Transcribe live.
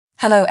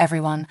Hello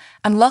everyone,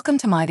 and welcome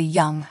to my The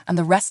Young and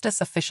the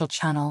Restless official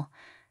channel.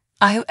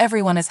 I hope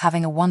everyone is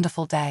having a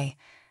wonderful day.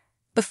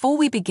 Before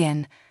we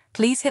begin,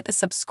 please hit the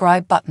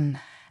subscribe button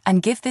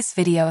and give this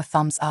video a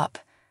thumbs up.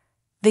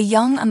 The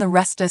Young and the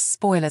Restless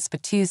spoilers for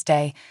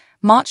Tuesday,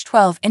 March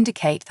 12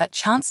 indicate that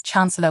Chance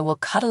Chancellor will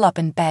cuddle up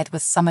in bed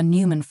with Summer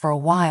Newman for a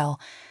while,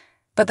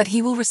 but that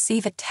he will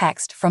receive a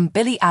text from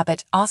Billy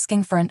Abbott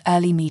asking for an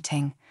early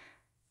meeting.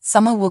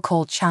 Summer will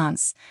call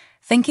Chance,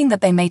 thinking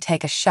that they may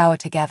take a shower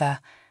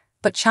together,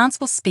 but Chance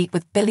will speak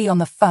with Billy on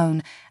the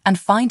phone and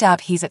find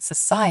out he's at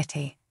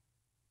society.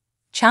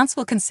 Chance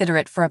will consider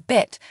it for a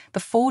bit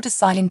before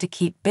deciding to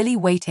keep Billy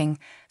waiting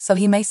so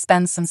he may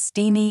spend some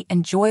steamy,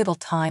 enjoyable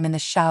time in the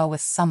shower with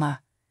Summer.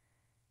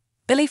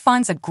 Billy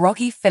finds a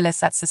groggy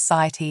Phyllis at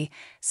society,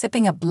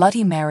 sipping a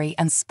Bloody Mary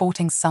and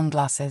sporting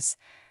sunglasses.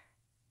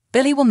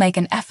 Billy will make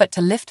an effort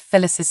to lift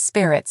Phyllis's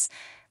spirits,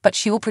 but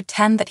she will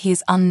pretend that he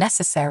is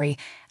unnecessary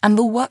and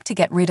will work to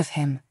get rid of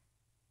him.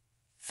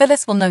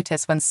 Phyllis will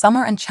notice when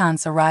Summer and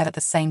Chance arrive at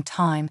the same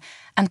time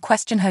and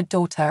question her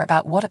daughter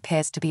about what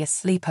appears to be a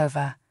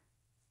sleepover.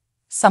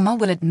 Summer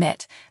will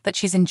admit that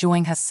she's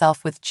enjoying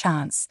herself with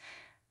Chance,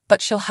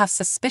 but she'll have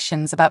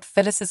suspicions about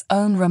Phyllis's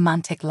own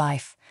romantic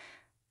life.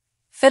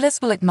 Phyllis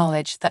will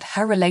acknowledge that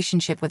her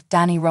relationship with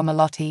Danny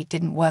Romalotti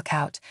didn't work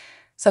out,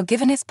 so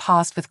given his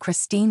past with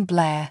Christine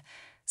Blair,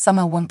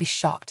 Summer won't be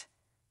shocked.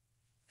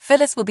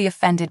 Phyllis will be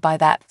offended by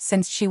that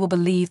since she will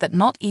believe that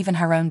not even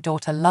her own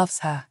daughter loves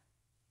her.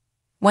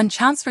 When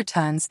Chance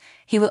returns,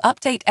 he will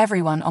update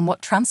everyone on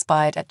what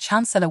transpired at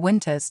Chancellor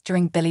Winter's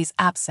during Billy's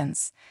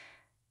absence.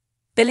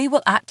 Billy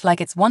will act like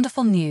it's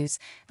wonderful news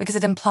because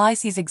it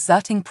implies he's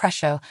exerting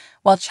pressure,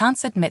 while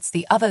Chance admits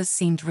the others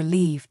seemed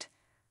relieved.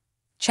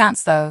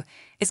 Chance, though,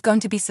 is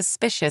going to be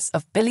suspicious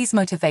of Billy's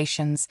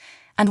motivations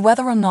and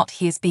whether or not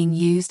he is being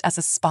used as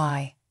a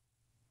spy.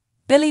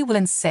 Billy will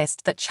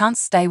insist that Chance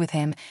stay with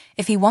him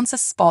if he wants a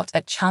spot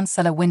at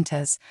Chancellor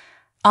Winter's,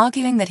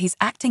 arguing that he's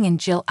acting in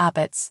Jill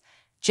Abbott's,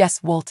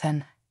 Jess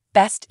Walton,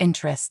 best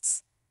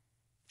interests.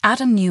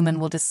 Adam Newman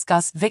will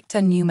discuss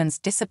Victor Newman's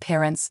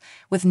disappearance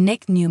with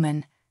Nick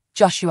Newman,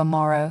 Joshua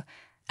Morrow,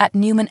 at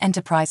Newman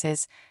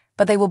Enterprises,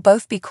 but they will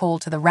both be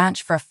called to the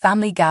ranch for a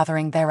family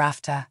gathering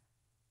thereafter.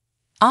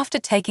 After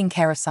taking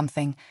care of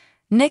something,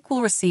 Nick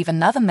will receive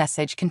another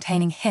message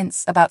containing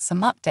hints about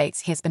some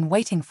updates he has been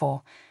waiting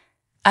for.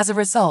 As a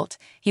result,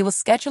 he will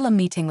schedule a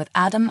meeting with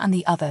Adam and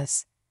the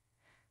others.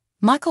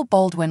 Michael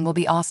Baldwin will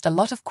be asked a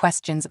lot of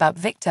questions about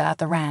Victor at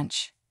the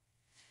ranch.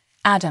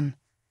 Adam,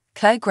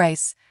 Claire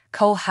Grace,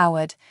 Cole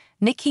Howard,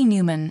 Nikki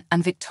Newman,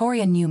 and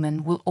Victoria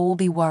Newman will all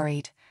be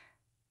worried.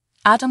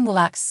 Adam will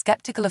act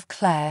skeptical of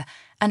Claire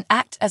and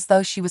act as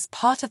though she was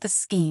part of the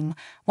scheme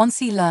once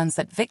he learns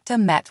that Victor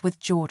met with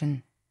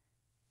Jordan.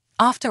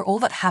 After all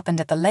that happened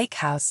at the lake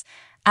house,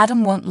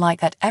 Adam won't like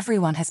that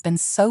everyone has been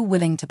so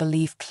willing to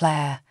believe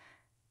Claire.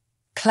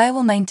 Claire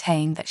will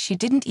maintain that she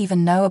didn't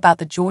even know about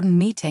the Jordan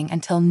meeting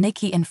until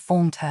Nikki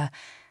informed her,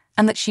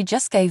 and that she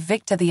just gave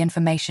Victor the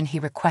information he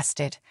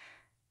requested.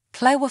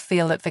 Claire will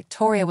feel that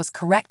Victoria was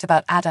correct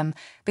about Adam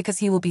because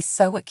he will be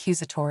so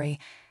accusatory,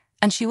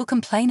 and she will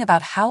complain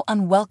about how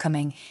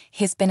unwelcoming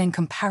he has been in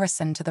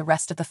comparison to the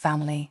rest of the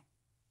family.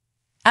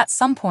 At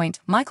some point,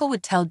 Michael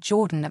would tell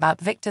Jordan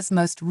about Victor's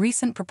most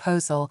recent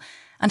proposal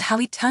and how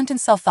he turned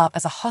himself up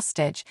as a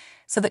hostage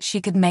so that she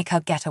could make her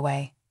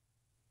getaway.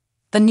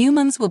 The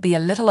Newmans will be a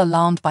little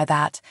alarmed by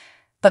that,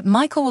 but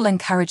Michael will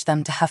encourage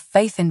them to have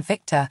faith in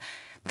Victor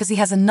because he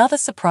has another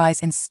surprise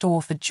in store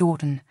for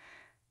Jordan.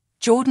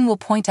 Jordan will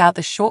point out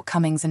the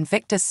shortcomings in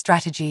Victor's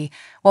strategy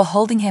while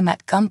holding him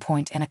at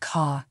gunpoint in a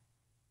car.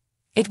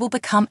 It will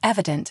become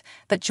evident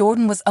that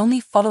Jordan was only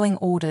following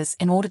orders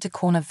in order to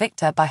corner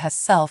Victor by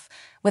herself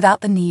without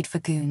the need for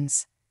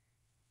goons.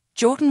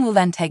 Jordan will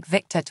then take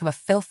Victor to a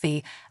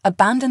filthy,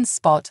 abandoned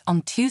spot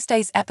on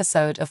Tuesday's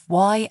episode of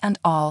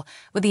Y&R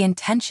with the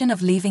intention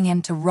of leaving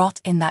him to rot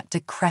in that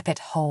decrepit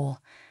hole.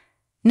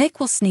 Nick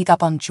will sneak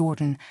up on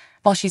Jordan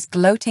while she's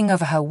gloating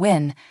over her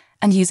win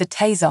and use a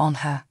taser on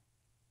her.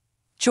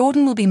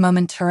 Jordan will be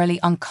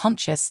momentarily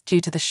unconscious due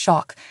to the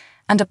shock,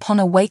 and upon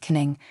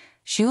awakening,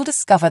 she will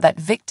discover that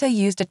Victor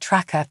used a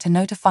tracker to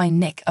notify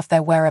Nick of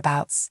their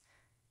whereabouts.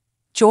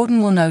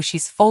 Jordan will know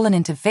she's fallen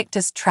into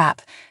Victor's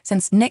trap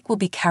since Nick will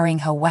be carrying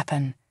her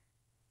weapon.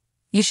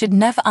 "You should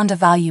never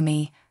undervalue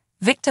me,"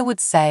 Victor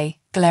would say,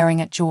 glaring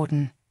at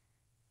Jordan.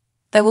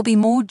 There will be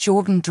more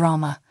Jordan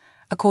drama,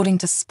 according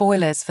to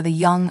spoilers for The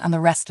Young and the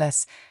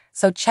Restless,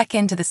 so check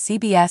into the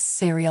CBS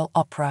serial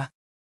Opera.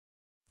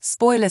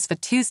 Spoilers for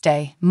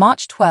Tuesday,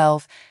 March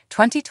 12,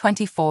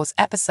 2024's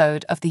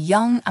episode of The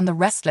Young and the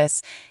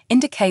Restless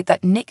indicate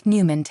that Nick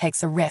Newman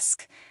takes a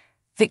risk.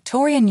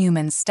 Victoria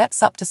Newman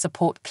steps up to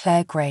support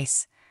Claire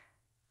Grace.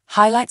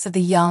 Highlights of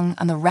The Young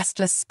and the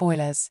Restless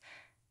spoilers.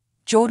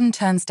 Jordan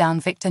turns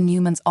down Victor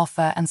Newman's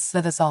offer and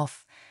slithers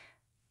off.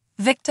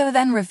 Victor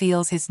then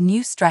reveals his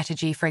new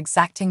strategy for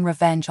exacting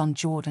revenge on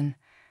Jordan.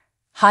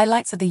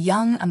 Highlights of The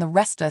Young and the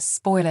Restless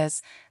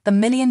spoilers. The $1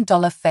 million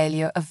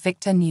failure of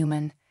Victor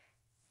Newman.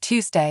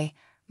 Tuesday,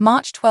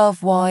 March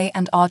 12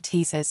 Y&R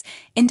teasers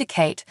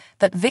indicate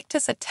that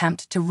Victor's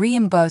attempt to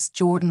reimburse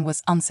Jordan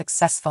was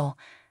unsuccessful.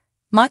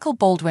 Michael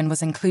Baldwin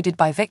was included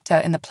by Victor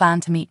in the plan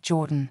to meet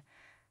Jordan.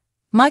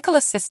 Michael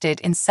assisted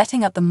in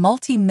setting up the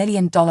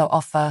multi-million-dollar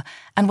offer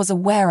and was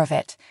aware of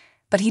it,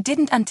 but he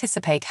didn't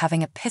anticipate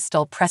having a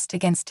pistol pressed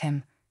against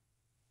him.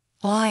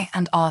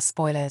 Y&R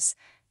spoilers: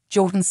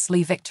 Jordan's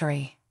sleigh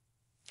victory.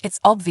 It's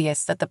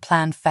obvious that the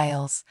plan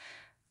fails.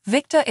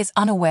 Victor is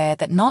unaware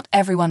that not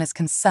everyone is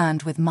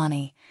concerned with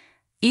money.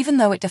 Even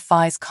though it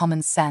defies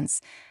common sense,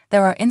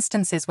 there are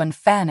instances when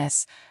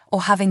fairness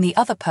or having the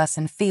other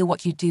person feel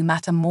what you do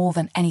matter more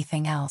than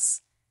anything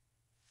else.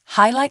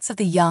 Highlights of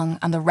the Young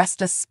and the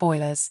Restless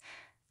spoilers: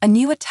 a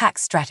new attack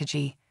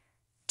strategy.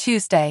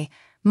 Tuesday,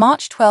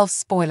 March 12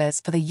 spoilers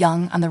for the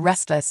Young and the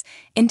Restless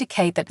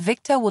indicate that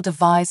Victor will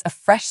devise a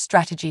fresh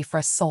strategy for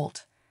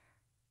assault.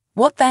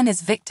 What then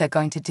is Victor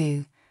going to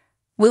do?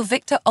 Will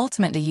Victor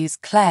ultimately use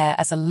Claire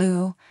as a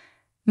lure?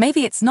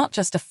 Maybe it's not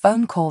just a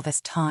phone call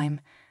this time.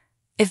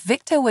 If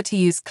Victor were to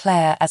use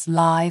Claire as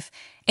live,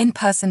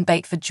 in-person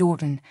bait for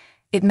Jordan,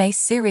 it may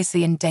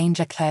seriously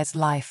endanger Claire's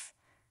life.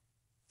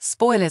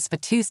 Spoilers for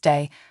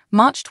Tuesday,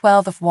 March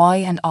 12 of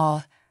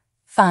Y&R.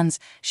 Fans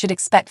should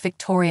expect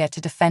Victoria to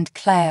defend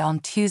Claire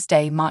on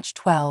Tuesday, March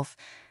 12.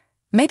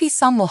 Maybe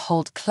some will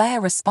hold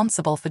Claire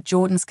responsible for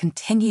Jordan's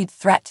continued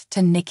threat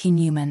to Nikki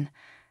Newman.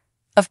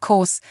 Of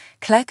course,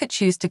 Claire could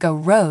choose to go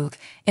rogue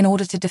in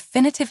order to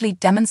definitively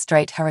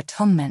demonstrate her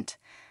atonement.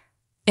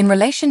 In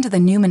relation to the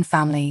Newman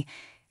family,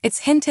 it's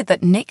hinted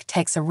that Nick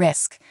takes a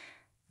risk.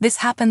 This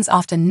happens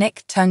after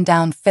Nick turned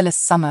down Phyllis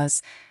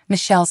Summers,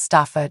 Michelle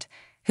Stafford,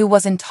 who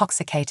was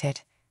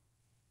intoxicated.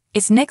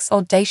 Is Nick's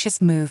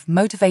audacious move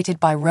motivated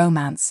by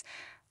romance,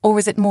 or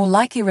is it more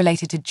likely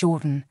related to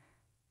Jordan?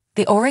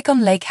 The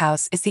Oregon Lake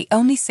House is the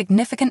only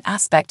significant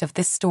aspect of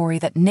this story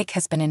that Nick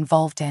has been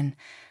involved in.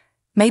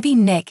 Maybe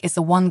Nick is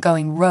the one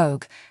going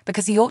rogue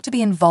because he ought to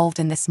be involved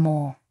in this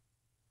more.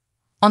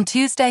 On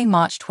Tuesday,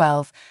 March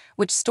 12,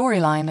 which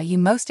storyline are you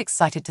most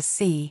excited to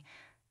see?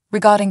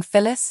 Regarding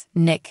Phyllis,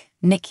 Nick,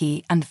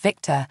 Nikki, and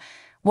Victor,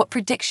 what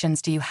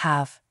predictions do you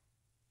have?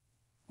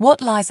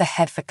 What lies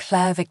ahead for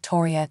Claire,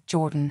 Victoria,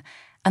 Jordan,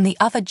 and the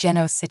other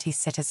Geno City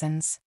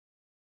citizens?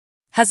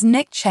 Has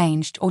Nick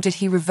changed, or did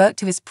he revert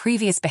to his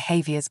previous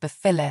behaviors with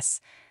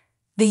Phyllis?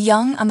 The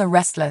Young and the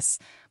Restless,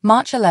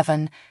 March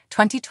 11,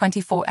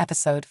 2024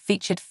 episode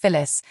featured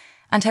Phyllis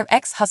and her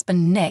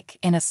ex-husband Nick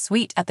in a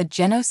suite at the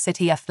Geno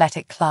City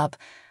Athletic Club,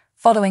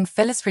 following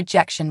Phyllis'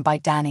 rejection by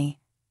Danny.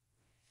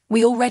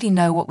 We already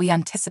know what we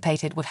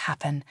anticipated would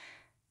happen.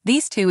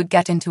 These two would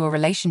get into a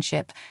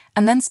relationship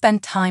and then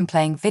spend time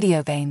playing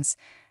video games.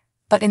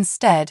 But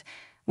instead,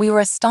 we were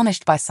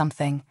astonished by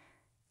something.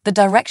 The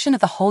direction of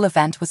the whole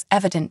event was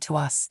evident to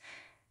us.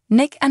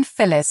 Nick and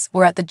Phyllis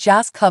were at the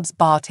jazz club's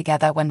bar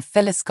together when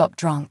Phyllis got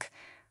drunk.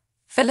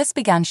 Phyllis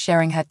began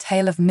sharing her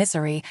tale of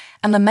misery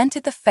and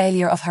lamented the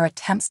failure of her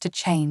attempts to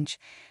change.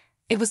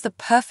 It was the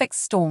perfect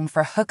storm for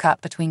a hookup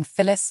between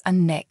Phyllis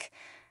and Nick.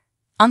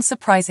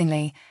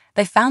 Unsurprisingly,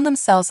 they found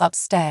themselves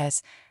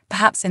upstairs,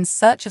 perhaps in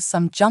search of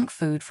some junk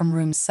food from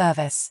room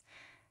service.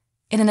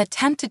 In an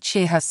attempt to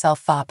cheer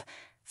herself up,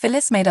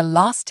 Phyllis made a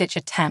last-ditch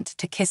attempt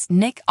to kiss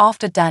Nick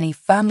after Danny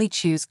firmly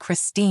chose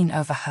Christine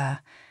over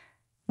her.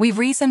 We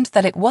reasoned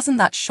that it wasn't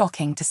that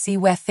shocking to see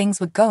where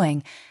things were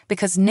going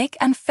because Nick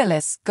and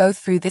Phyllis go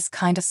through this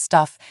kind of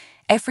stuff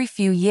every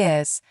few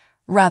years.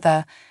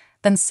 Rather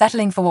than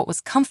settling for what was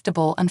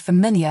comfortable and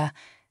familiar,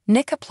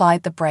 Nick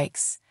applied the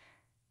brakes.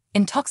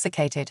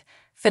 Intoxicated,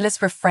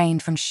 Phyllis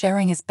refrained from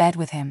sharing his bed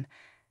with him.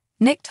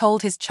 Nick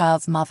told his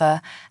child's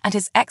mother and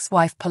his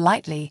ex-wife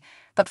politely,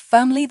 but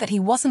firmly that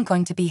he wasn't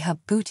going to be her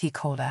booty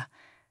caller.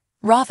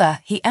 Rather,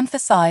 he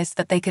emphasized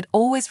that they could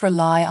always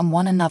rely on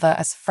one another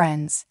as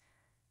friends.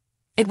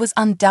 It was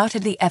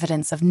undoubtedly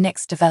evidence of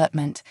Nick's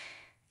development.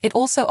 It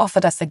also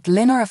offered us a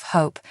glimmer of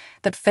hope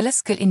that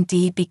Phyllis could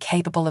indeed be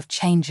capable of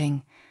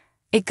changing.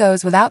 It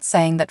goes without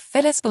saying that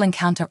Phyllis will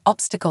encounter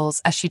obstacles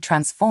as she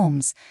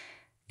transforms.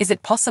 Is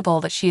it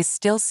possible that she is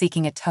still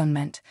seeking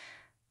atonement?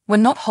 We're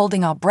not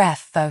holding our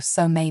breath, though,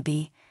 so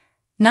maybe.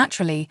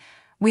 Naturally,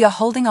 we are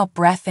holding our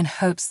breath in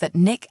hopes that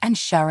Nick and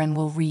Sharon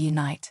will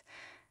reunite.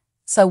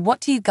 So what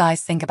do you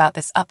guys think about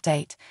this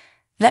update?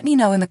 Let me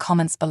know in the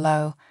comments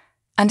below.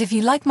 And if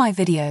you like my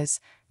videos,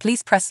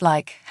 please press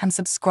like and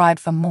subscribe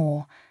for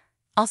more.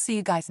 I'll see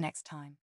you guys next time.